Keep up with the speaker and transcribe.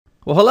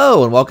Well,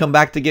 hello and welcome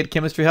back to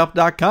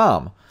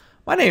GetChemistryHelp.com.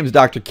 My name is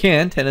Dr.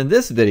 Kent, and in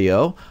this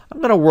video, I'm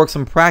going to work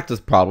some practice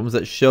problems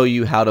that show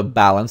you how to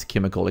balance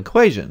chemical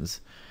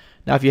equations.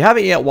 Now, if you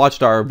haven't yet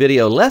watched our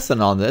video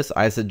lesson on this,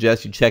 I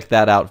suggest you check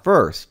that out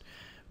first.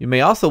 You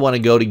may also want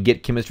to go to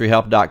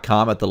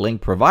GetChemistryHelp.com at the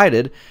link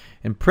provided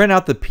and print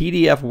out the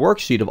PDF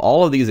worksheet of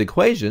all of these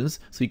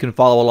equations so you can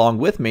follow along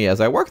with me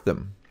as I work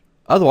them.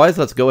 Otherwise,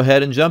 let's go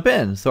ahead and jump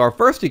in. So our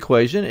first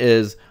equation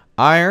is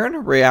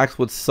iron reacts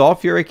with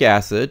sulfuric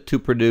acid to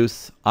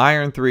produce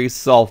iron 3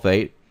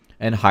 sulfate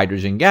and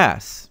hydrogen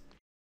gas.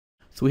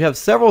 So we have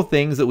several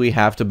things that we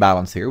have to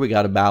balance here. We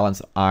got to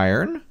balance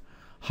iron,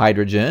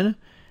 hydrogen,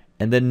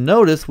 and then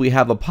notice we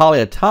have a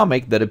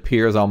polyatomic that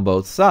appears on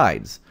both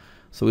sides.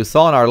 So we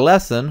saw in our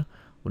lesson,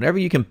 whenever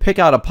you can pick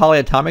out a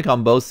polyatomic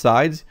on both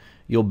sides,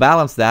 you'll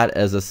balance that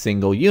as a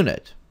single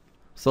unit.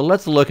 So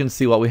let's look and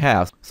see what we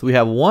have. So we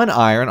have one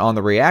iron on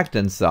the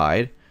reactant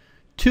side,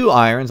 two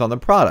irons on the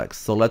products.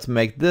 So let's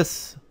make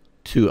this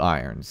two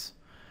irons.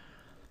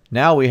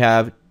 Now we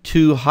have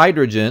two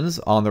hydrogens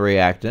on the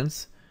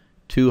reactants,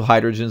 two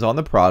hydrogens on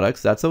the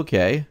products. That's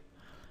okay.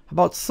 How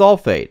about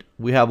sulfate?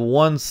 We have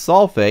one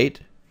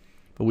sulfate,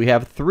 but we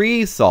have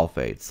three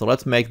sulfates. So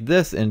let's make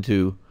this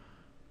into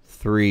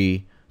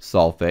three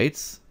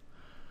sulfates.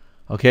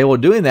 Okay, well,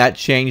 doing that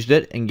changed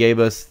it and gave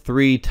us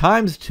 3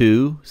 times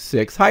 2,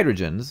 6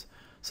 hydrogens.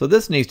 So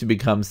this needs to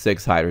become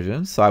 6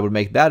 hydrogens. So I would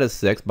make that as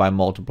 6 by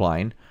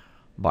multiplying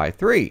by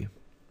 3.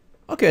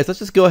 Okay, so let's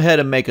just go ahead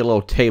and make a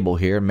little table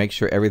here and make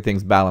sure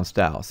everything's balanced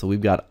out. So we've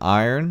got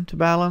iron to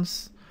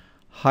balance,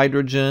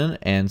 hydrogen,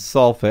 and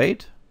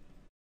sulfate.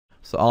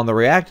 So on the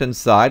reactant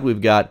side,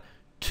 we've got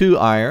 2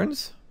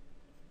 irons.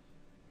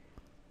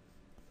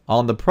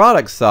 On the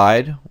product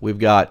side, we've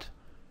got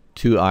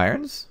 2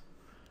 irons.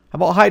 How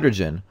about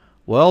hydrogen?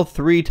 Well,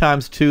 3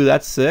 times 2,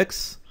 that's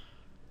 6.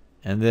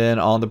 And then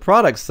on the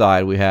product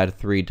side, we had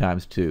 3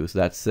 times 2, so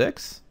that's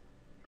 6.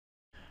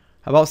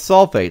 How about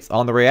sulfates?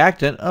 On the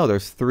reactant, oh,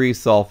 there's 3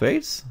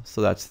 sulfates,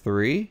 so that's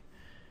 3.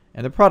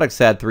 And the products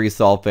had 3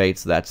 sulfates,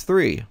 so that's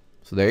 3.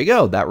 So there you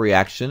go, that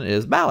reaction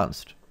is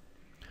balanced.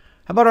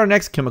 How about our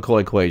next chemical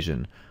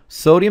equation?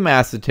 Sodium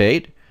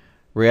acetate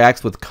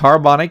reacts with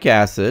carbonic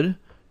acid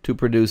to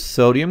produce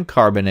sodium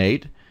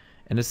carbonate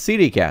and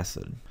acetic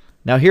acid.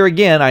 Now here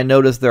again, I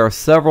notice there are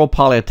several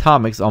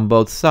polyatomics on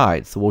both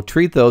sides, so we'll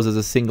treat those as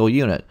a single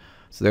unit.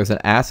 So there's an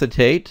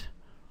acetate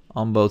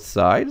on both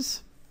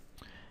sides,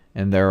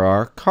 and there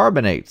are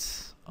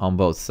carbonates on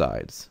both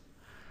sides.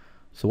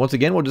 So once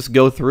again, we'll just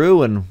go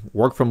through and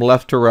work from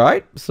left to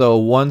right. So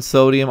 1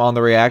 sodium on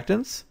the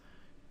reactants,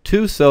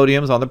 2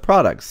 sodiums on the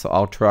products. So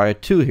I'll try a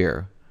 2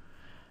 here.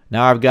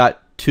 Now I've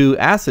got 2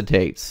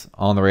 acetates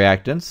on the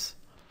reactants,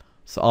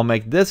 so I'll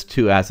make this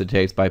 2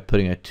 acetates by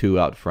putting a 2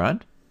 out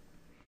front.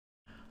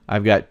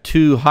 I've got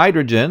 2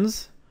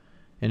 hydrogens,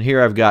 and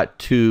here I've got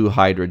 2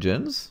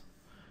 hydrogens,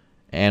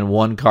 and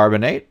 1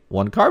 carbonate,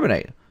 1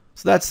 carbonate.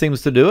 So that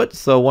seems to do it.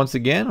 So once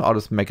again, I'll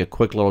just make a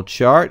quick little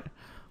chart.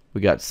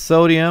 We got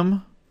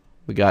sodium,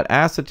 we got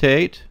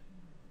acetate,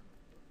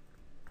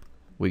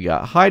 we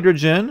got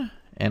hydrogen,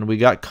 and we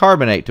got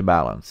carbonate to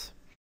balance.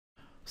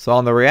 So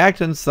on the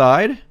reactant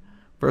side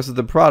versus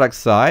the product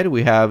side,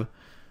 we have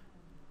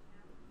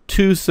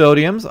 2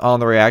 sodiums on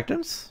the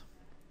reactants,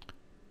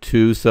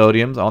 2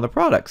 sodiums on the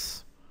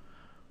products,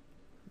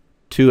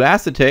 2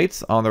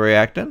 acetates on the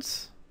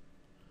reactants,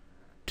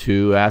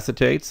 2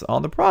 acetates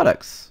on the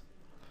products,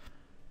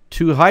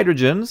 2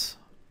 hydrogens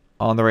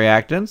on the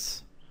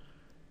reactants,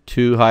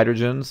 2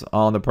 hydrogens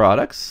on the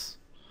products,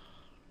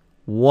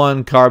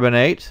 1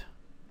 carbonate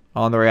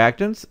on the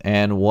reactants,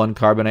 and 1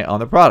 carbonate on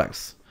the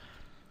products.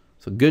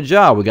 So good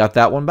job, we got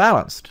that one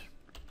balanced.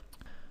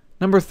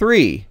 Number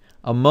 3,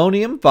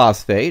 ammonium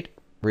phosphate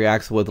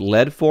reacts with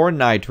lead-4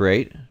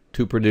 nitrate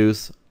to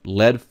produce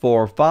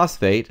lead-4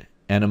 phosphate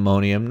and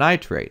ammonium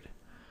nitrate.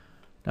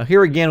 Now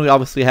here again, we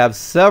obviously have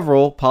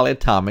several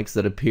polyatomics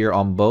that appear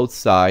on both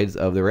sides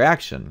of the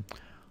reaction.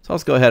 So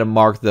let's go ahead and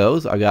mark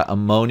those. I've got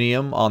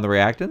ammonium on the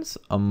reactants,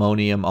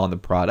 ammonium on the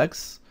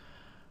products.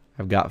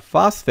 I've got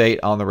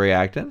phosphate on the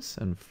reactants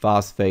and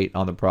phosphate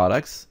on the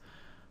products.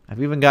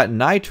 I've even got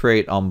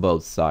nitrate on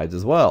both sides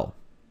as well.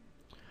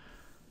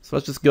 So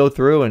let's just go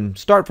through and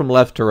start from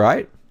left to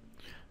right.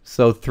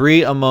 So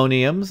 3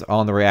 ammoniums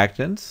on the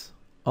reactants,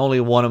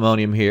 only 1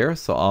 ammonium here,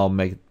 so I'll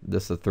make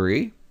this a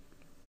 3.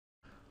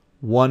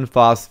 1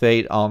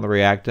 phosphate on the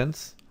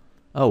reactants.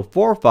 Oh,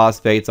 4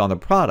 phosphates on the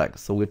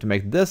products, so we have to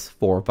make this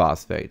 4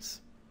 phosphates.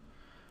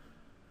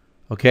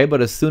 Okay,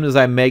 but as soon as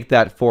I make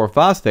that 4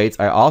 phosphates,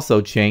 I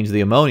also change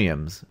the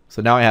ammoniums.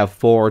 So now I have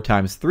 4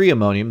 times 3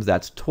 ammoniums,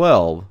 that's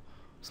 12.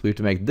 So we have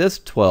to make this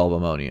 12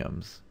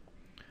 ammoniums.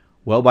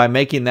 Well, by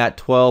making that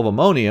 12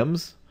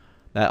 ammoniums,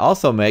 that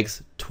also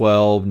makes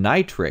 12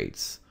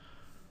 nitrates.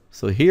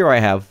 So here I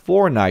have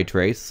 4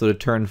 nitrates. So to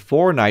turn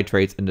 4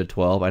 nitrates into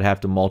 12, I'd have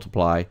to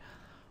multiply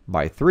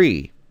by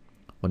 3.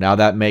 Well, now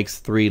that makes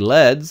 3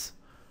 leads,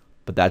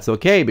 but that's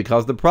okay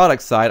because the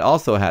product side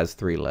also has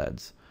 3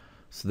 leads.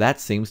 So that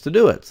seems to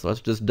do it. So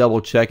let's just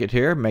double check it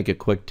here, make a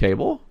quick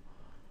table.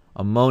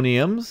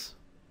 ammoniums,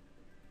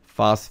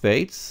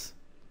 phosphates,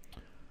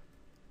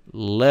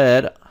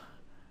 lead,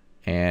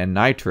 and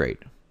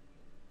nitrate.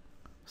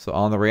 So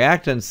on the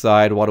reactant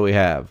side, what do we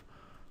have?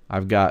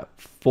 I've got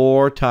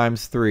 4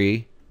 times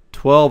 3,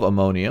 12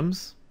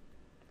 ammoniums.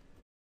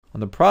 On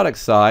the product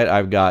side,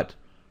 I've got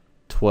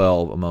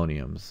 12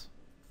 ammoniums.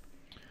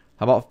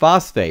 How about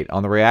phosphate?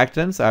 On the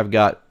reactants, I've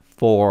got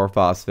 4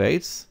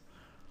 phosphates.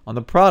 On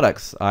the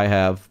products, I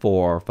have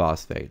 4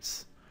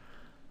 phosphates.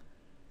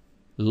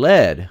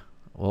 Lead,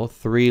 well,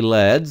 3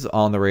 leads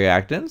on the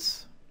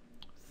reactants,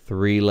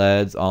 3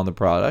 leads on the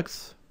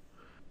products.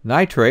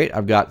 Nitrate,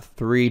 I've got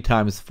 3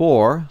 times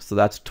 4, so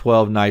that's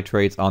 12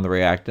 nitrates on the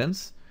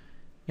reactants.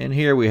 And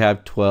here we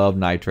have 12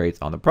 nitrates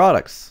on the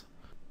products.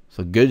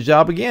 So good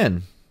job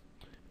again.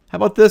 How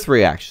about this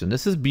reaction?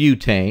 This is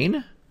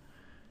butane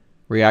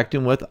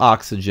reacting with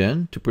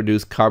oxygen to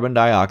produce carbon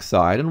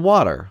dioxide and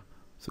water.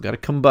 So we've got a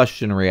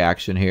combustion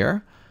reaction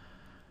here.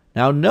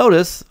 Now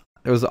notice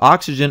there's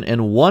oxygen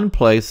in one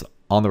place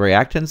on the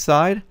reactant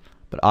side,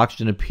 but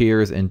oxygen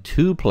appears in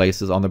 2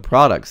 places on the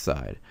product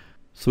side.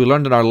 So we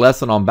learned in our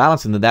lesson on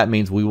balancing that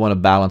means we want to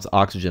balance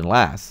oxygen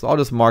last. So I'll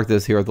just mark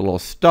this here with a little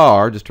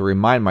star just to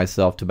remind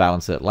myself to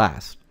balance it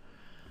last.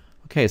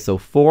 Okay, so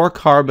 4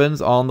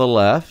 carbons on the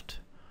left.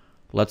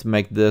 Let's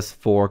make this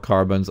 4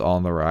 carbons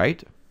on the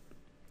right.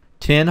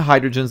 10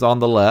 hydrogens on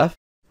the left.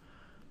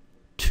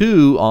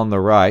 2 on the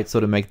right. So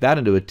to make that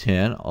into a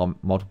 10, I'll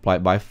multiply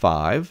it by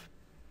 5.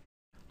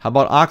 How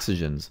about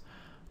oxygens?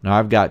 Now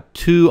I've got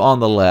 2 on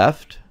the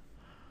left.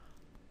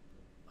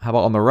 How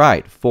about on the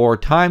right? 4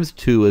 times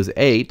 2 is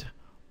 8,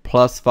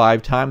 plus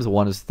 5 times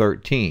 1 is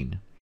 13.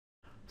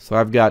 So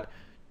I've got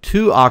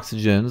 2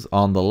 oxygens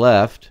on the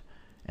left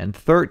and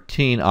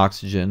 13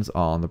 oxygens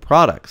on the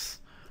products.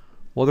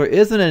 Well, there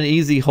isn't an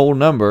easy whole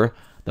number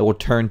that will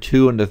turn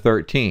 2 into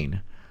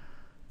 13.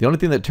 The only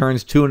thing that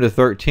turns 2 into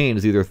 13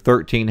 is either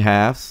 13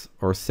 halves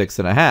or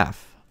 6.5.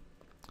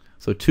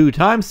 So 2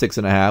 times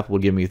 6.5 will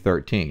give me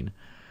 13.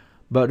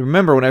 But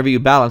remember, whenever you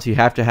balance, you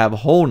have to have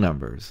whole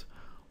numbers.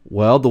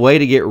 Well, the way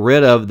to get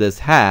rid of this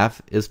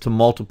half is to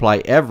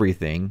multiply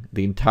everything,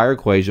 the entire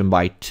equation,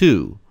 by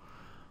 2.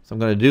 So I'm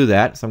going to do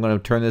that. So I'm going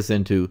to turn this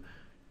into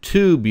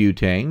 2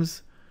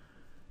 butanes.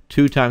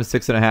 2 times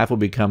 6.5 will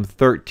become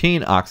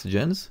 13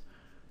 oxygens.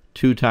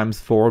 2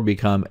 times 4 will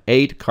become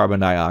 8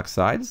 carbon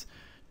dioxides.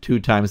 2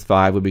 times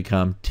 5 would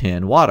become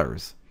 10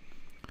 waters.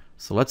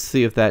 So let's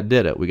see if that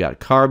did it. We got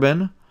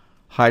carbon,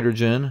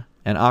 hydrogen,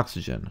 and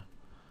oxygen.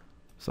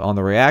 So on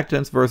the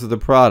reactants versus the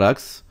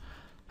products,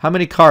 how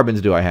many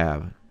carbons do I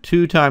have?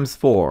 2 times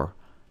 4,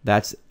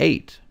 that's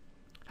 8.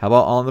 How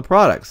about on the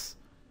products?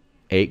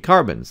 8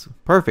 carbons,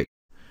 perfect.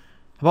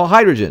 How about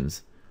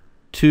hydrogens?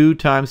 2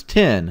 times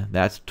 10,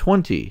 that's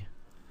 20.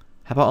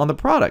 How about on the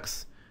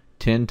products?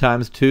 10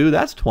 times 2,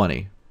 that's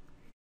 20.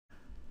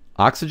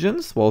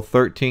 Oxygens, well,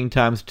 13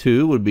 times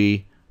 2 would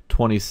be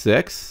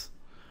 26.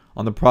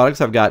 On the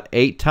products, I've got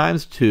 8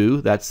 times 2,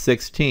 that's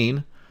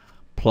 16,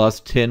 plus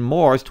 10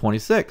 more is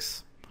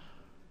 26.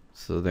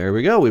 So there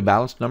we go, we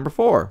balanced number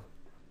 4.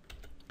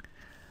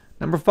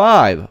 Number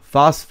 5,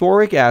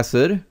 phosphoric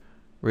acid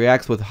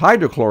reacts with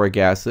hydrochloric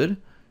acid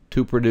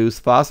to produce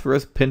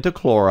phosphorus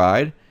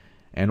pentachloride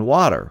and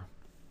water.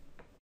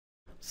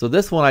 So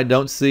this one I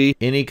don't see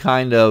any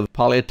kind of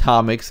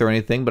polyatomics or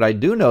anything, but I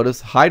do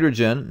notice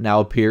hydrogen now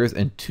appears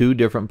in 2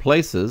 different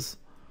places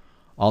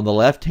on the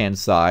left-hand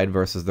side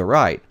versus the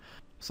right.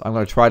 So I'm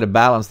going to try to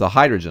balance the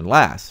hydrogen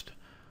last.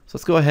 So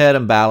let's go ahead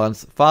and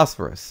balance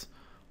phosphorus.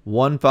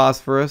 1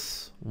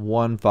 phosphorus,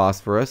 1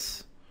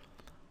 phosphorus,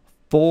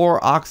 4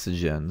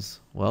 oxygens.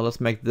 Well, let's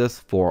make this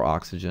 4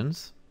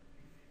 oxygens.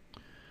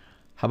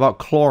 How about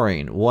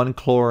chlorine? 1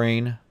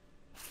 chlorine,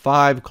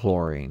 5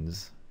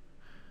 chlorines.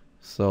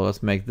 So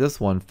let's make this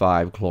one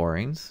 5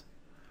 chlorines.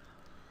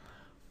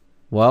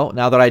 Well,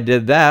 now that I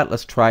did that,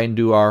 let's try and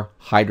do our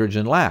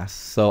hydrogen last.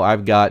 So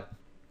I've got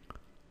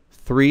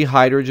 3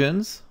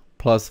 hydrogens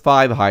plus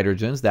 5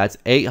 hydrogens. That's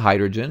 8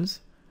 hydrogens.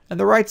 And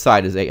the right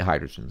side is 8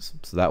 hydrogens.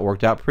 So that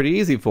worked out pretty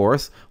easy for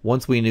us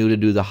once we knew to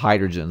do the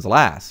hydrogens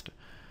last.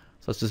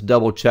 So let's just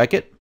double check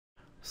it.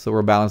 So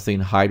we're balancing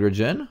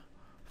hydrogen,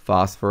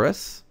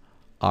 phosphorus,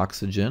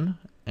 oxygen,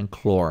 and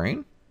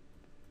chlorine.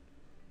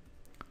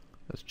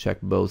 Let's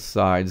check both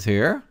sides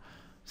here.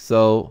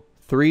 So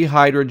 3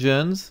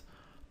 hydrogens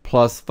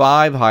plus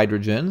 5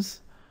 hydrogens.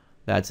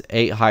 That's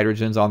 8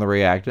 hydrogens on the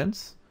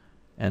reactants.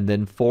 And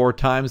then 4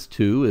 times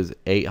 2 is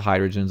 8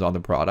 hydrogens on the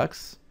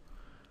products.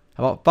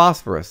 How about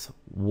phosphorus?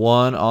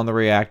 1 on the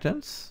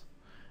reactants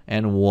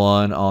and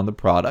 1 on the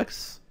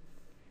products.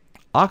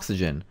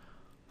 Oxygen.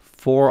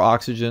 4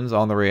 oxygens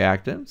on the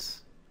reactants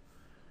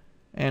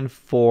and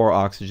 4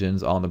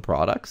 oxygens on the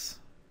products.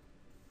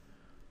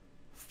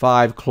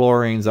 5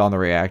 chlorines on the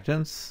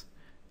reactants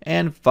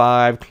and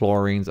 5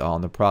 chlorines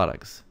on the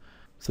products.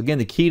 So again,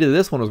 the key to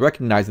this one was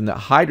recognizing that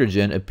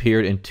hydrogen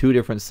appeared in 2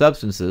 different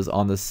substances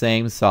on the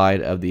same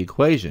side of the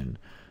equation.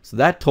 So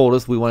that told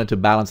us we wanted to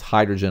balance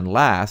hydrogen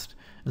last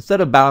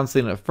instead of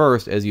balancing it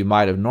first as you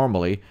might have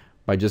normally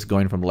by just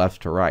going from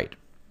left to right.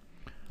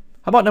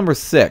 How about number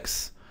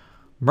 6?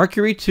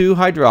 Mercury 2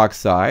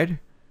 hydroxide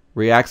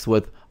reacts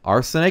with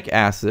arsenic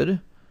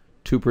acid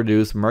to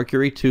produce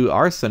mercury 2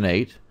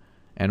 arsenate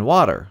and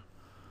water.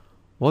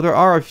 Well, there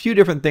are a few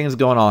different things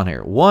going on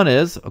here. One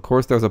is, of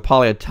course, there's a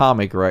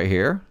polyatomic right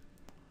here.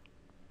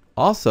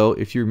 Also,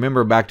 if you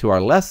remember back to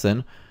our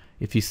lesson,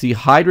 if you see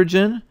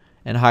hydrogen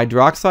and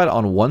hydroxide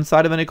on one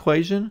side of an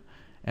equation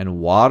and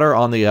water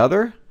on the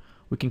other,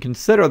 we can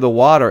consider the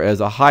water as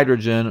a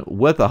hydrogen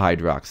with a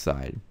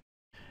hydroxide.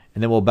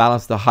 And then we'll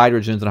balance the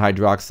hydrogens and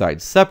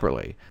hydroxides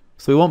separately.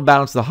 So we won't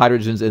balance the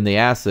hydrogens in the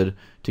acid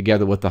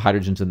together with the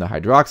hydrogens in the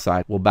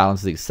hydroxide. We'll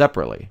balance these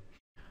separately.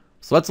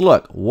 So let's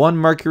look. 1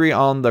 mercury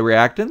on the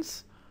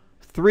reactants,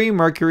 3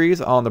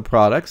 mercuries on the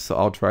products. So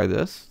I'll try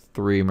this.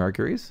 3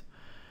 mercuries.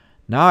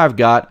 Now I've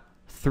got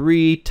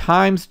 3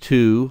 times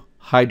 2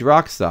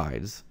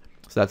 hydroxides.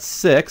 So that's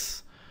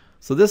 6.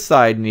 So this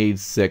side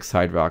needs 6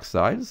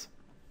 hydroxides.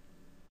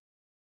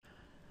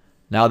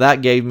 Now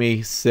that gave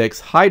me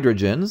 6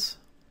 hydrogens.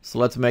 So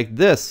let's make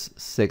this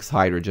 6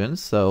 hydrogens.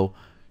 So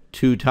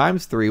 2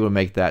 times 3 will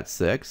make that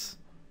 6.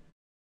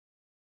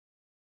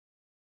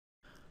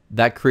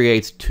 That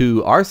creates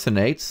 2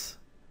 arsenates.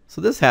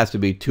 So this has to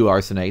be 2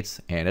 arsenates,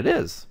 and it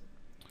is.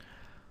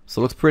 So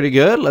it looks pretty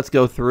good. Let's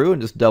go through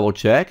and just double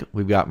check.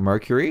 We've got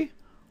mercury,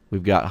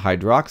 we've got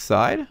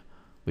hydroxide,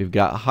 we've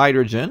got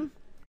hydrogen,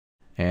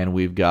 and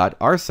we've got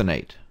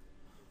arsenate.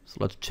 So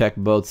let's check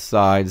both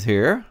sides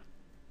here.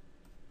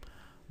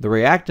 The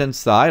reactant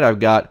side, I've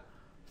got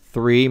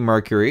 3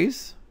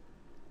 mercuries.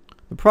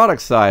 The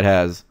product side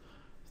has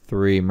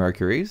 3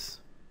 mercuries.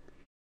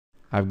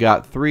 I've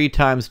got 3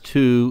 times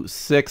 2,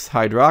 6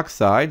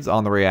 hydroxides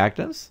on the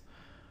reactants.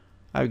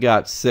 I've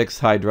got 6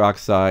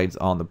 hydroxides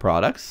on the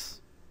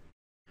products.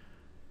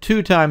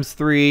 2 times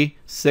 3,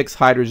 6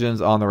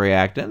 hydrogens on the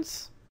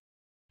reactants.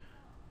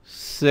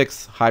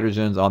 6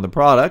 hydrogens on the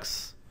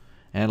products.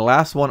 And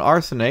last one,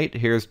 arsenate.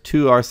 Here's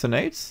 2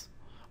 arsenates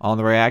on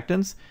the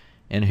reactants.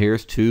 And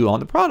here's 2 on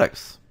the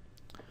products.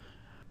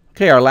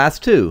 Okay, our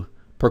last 2.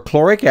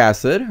 Perchloric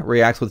acid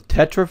reacts with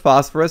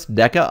tetraphosphorus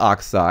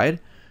decaoxide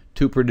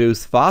to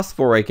produce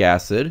phosphoric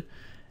acid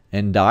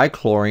and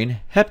dichlorine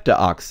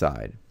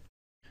heptaoxide.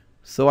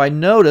 So I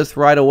notice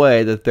right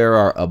away that there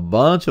are a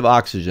bunch of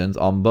oxygens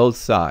on both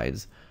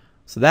sides.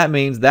 So that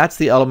means that's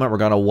the element we're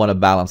going to want to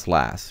balance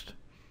last.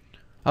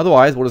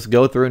 Otherwise, we'll just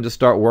go through and just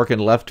start working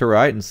left to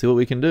right and see what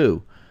we can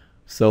do.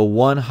 So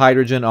 1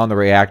 hydrogen on the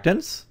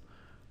reactants,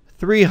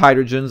 3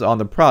 hydrogens on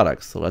the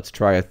products. So let's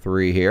try a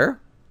 3 here.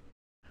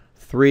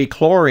 3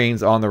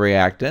 chlorines on the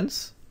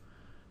reactants,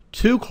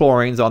 2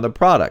 chlorines on the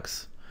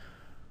products.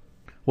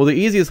 Well, the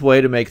easiest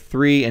way to make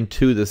 3 and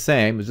 2 the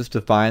same is just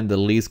to find the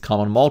least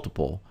common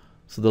multiple.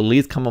 So the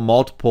least common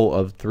multiple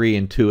of 3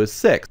 and 2 is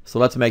 6. So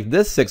let's make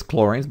this 6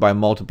 chlorines by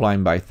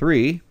multiplying by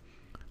 3.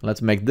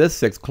 Let's make this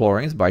 6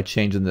 chlorines by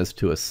changing this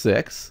to a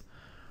 6.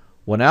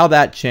 Well, now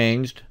that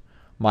changed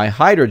my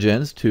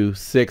hydrogens to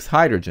 6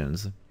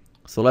 hydrogens.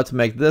 So let's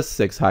make this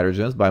 6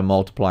 hydrogens by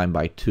multiplying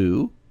by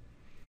 2.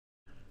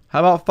 How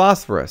about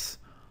phosphorus?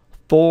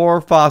 4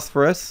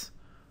 phosphorus.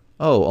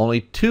 Oh,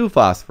 only 2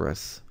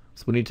 phosphorus.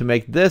 So we need to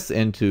make this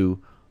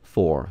into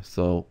 4.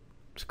 So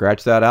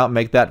scratch that out and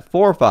make that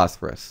 4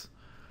 phosphorus.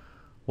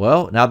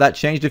 Well, now that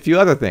changed a few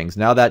other things.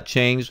 Now that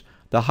changed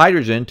the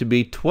hydrogen to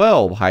be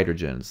 12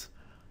 hydrogens.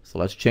 So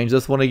let's change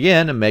this one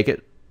again and make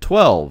it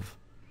 12.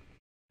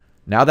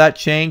 Now that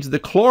changed the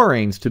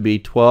chlorines to be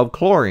 12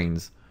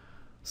 chlorines.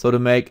 So to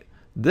make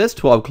this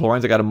 12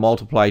 chlorines, I got to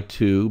multiply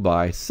 2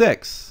 by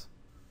 6.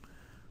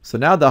 So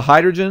now the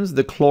hydrogens,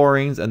 the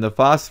chlorines, and the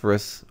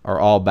phosphorus are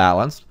all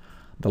balanced.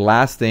 The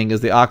last thing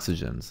is the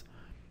oxygens.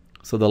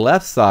 So the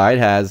left side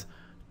has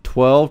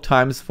 12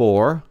 times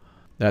 4.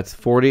 That's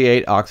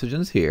 48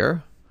 oxygens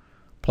here,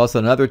 plus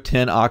another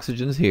 10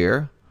 oxygens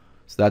here.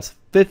 So that's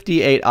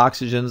 58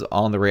 oxygens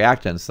on the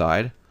reactant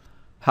side.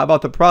 How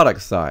about the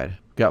product side?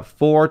 We've got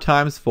 4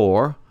 times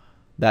 4.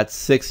 That's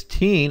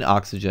 16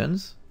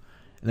 oxygens.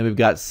 And then we've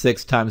got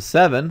 6 times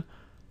 7.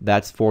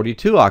 That's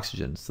 42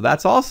 oxygens. So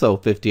that's also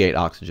 58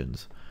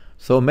 oxygens.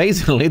 So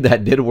amazingly,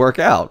 that did work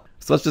out.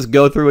 So let's just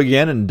go through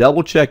again and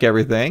double check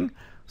everything.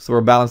 So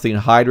we're balancing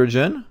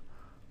hydrogen,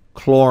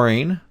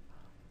 chlorine,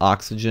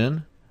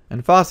 oxygen,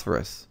 and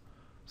phosphorus.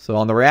 So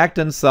on the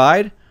reactant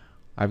side,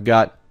 I've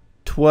got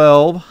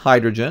 12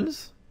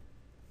 hydrogens.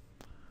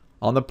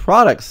 On the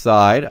product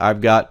side,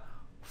 I've got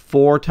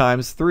 4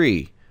 times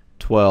 3,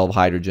 12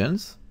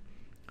 hydrogens.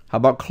 How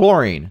about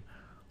chlorine?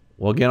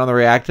 Well, again, on the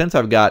reactants,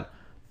 I've got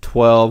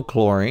 12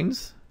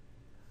 chlorines.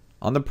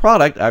 On the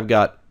product, I've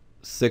got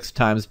 6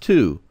 times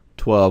 2,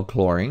 12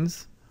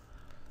 chlorines.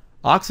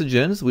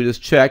 Oxygens, we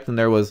just checked, and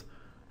there was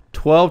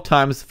 12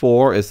 times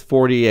 4 is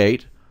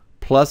 48,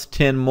 plus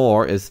 10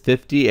 more is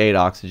 58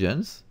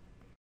 oxygens.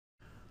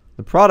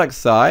 The product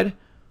side,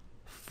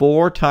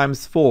 4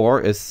 times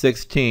 4 is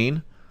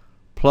 16,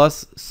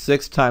 plus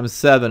 6 times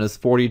 7 is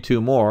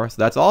 42 more, so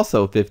that's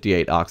also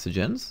 58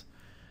 oxygens.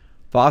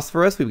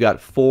 Phosphorus, we've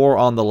got 4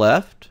 on the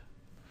left,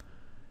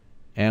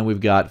 and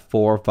we've got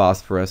 4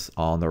 phosphorus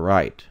on the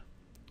right.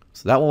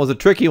 So that one was a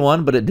tricky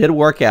one, but it did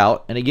work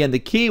out. And again, the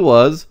key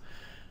was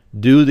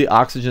do the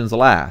oxygens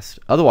last.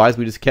 Otherwise,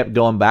 we just kept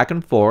going back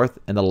and forth,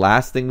 and the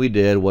last thing we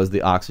did was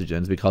the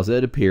oxygens because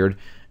it appeared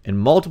in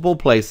multiple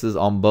places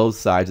on both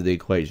sides of the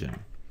equation.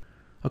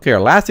 Okay, our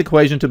last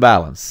equation to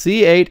balance.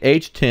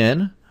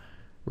 C8H10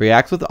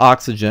 reacts with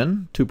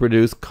oxygen to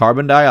produce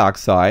carbon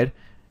dioxide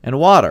and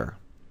water.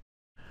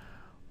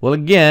 Well,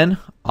 again,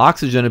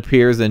 oxygen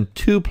appears in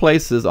two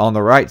places on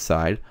the right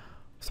side,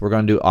 so we're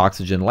going to do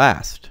oxygen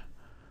last.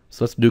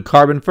 So let's do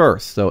carbon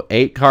first. So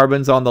 8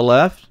 carbons on the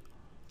left,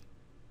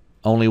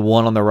 only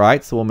 1 on the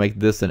right, so we'll make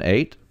this an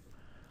 8.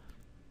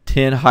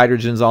 10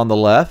 hydrogens on the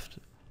left,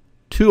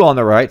 2 on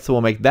the right, so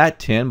we'll make that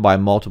 10 by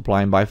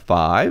multiplying by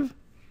 5.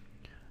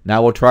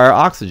 Now we'll try our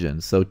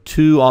oxygen. So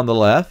 2 on the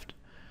left,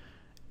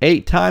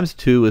 8 times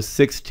 2 is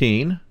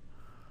 16,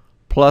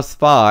 plus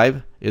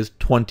 5 is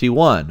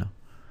 21.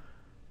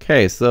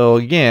 Okay, so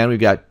again, we've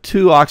got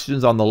 2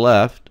 oxygens on the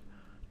left,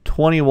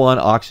 21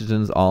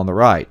 oxygens on the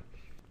right.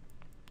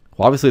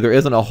 Well, obviously there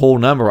isn't a whole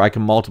number I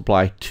can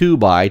multiply 2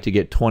 by to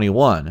get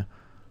 21.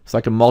 So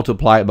I can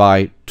multiply it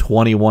by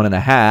 21 and a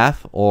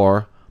half,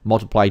 or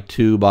multiply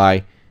 2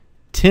 by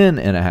 10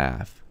 and a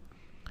half.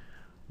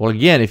 Well,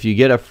 again, if you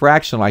get a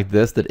fraction like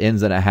this that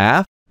ends in a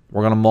half,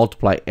 we're going to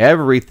multiply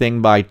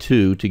everything by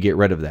 2 to get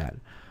rid of that.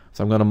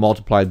 So I'm going to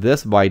multiply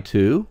this by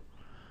 2.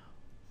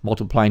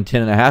 Multiplying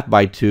 10 and a half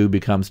by 2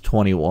 becomes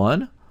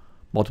 21.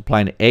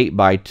 Multiplying 8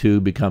 by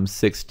 2 becomes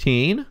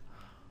 16.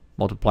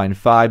 Multiplying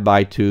 5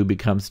 by 2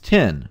 becomes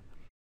 10.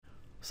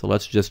 So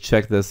let's just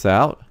check this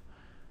out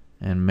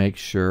and make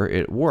sure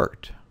it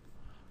worked.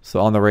 So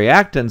on the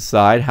reactant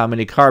side, how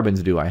many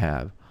carbons do I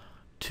have?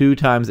 2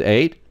 times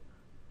 8,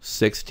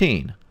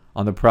 16.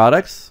 On the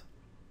products,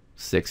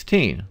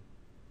 16.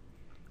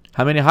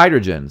 How many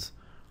hydrogens?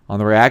 On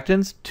the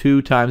reactants,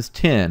 2 times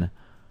 10,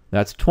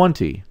 that's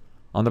 20.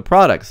 On the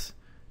products,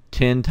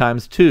 10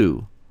 times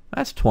 2,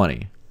 that's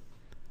 20.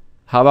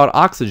 How about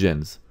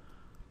oxygens?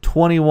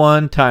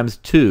 21 times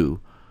 2,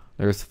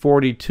 there's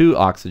 42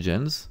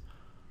 oxygens.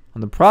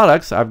 On the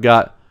products, I've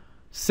got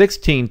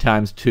 16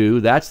 times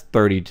 2, that's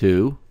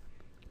 32,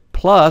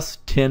 plus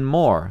 10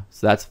 more,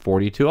 so that's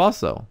 42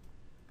 also.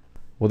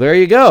 Well, there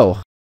you go.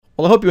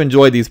 Well, I hope you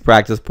enjoyed these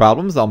practice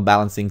problems on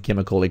balancing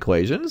chemical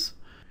equations.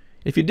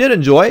 If you did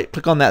enjoy it,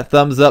 click on that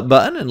thumbs up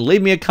button and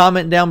leave me a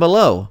comment down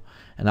below.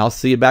 And I'll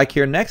see you back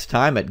here next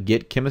time at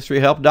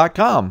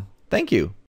getchemistryhelp.com. Thank you.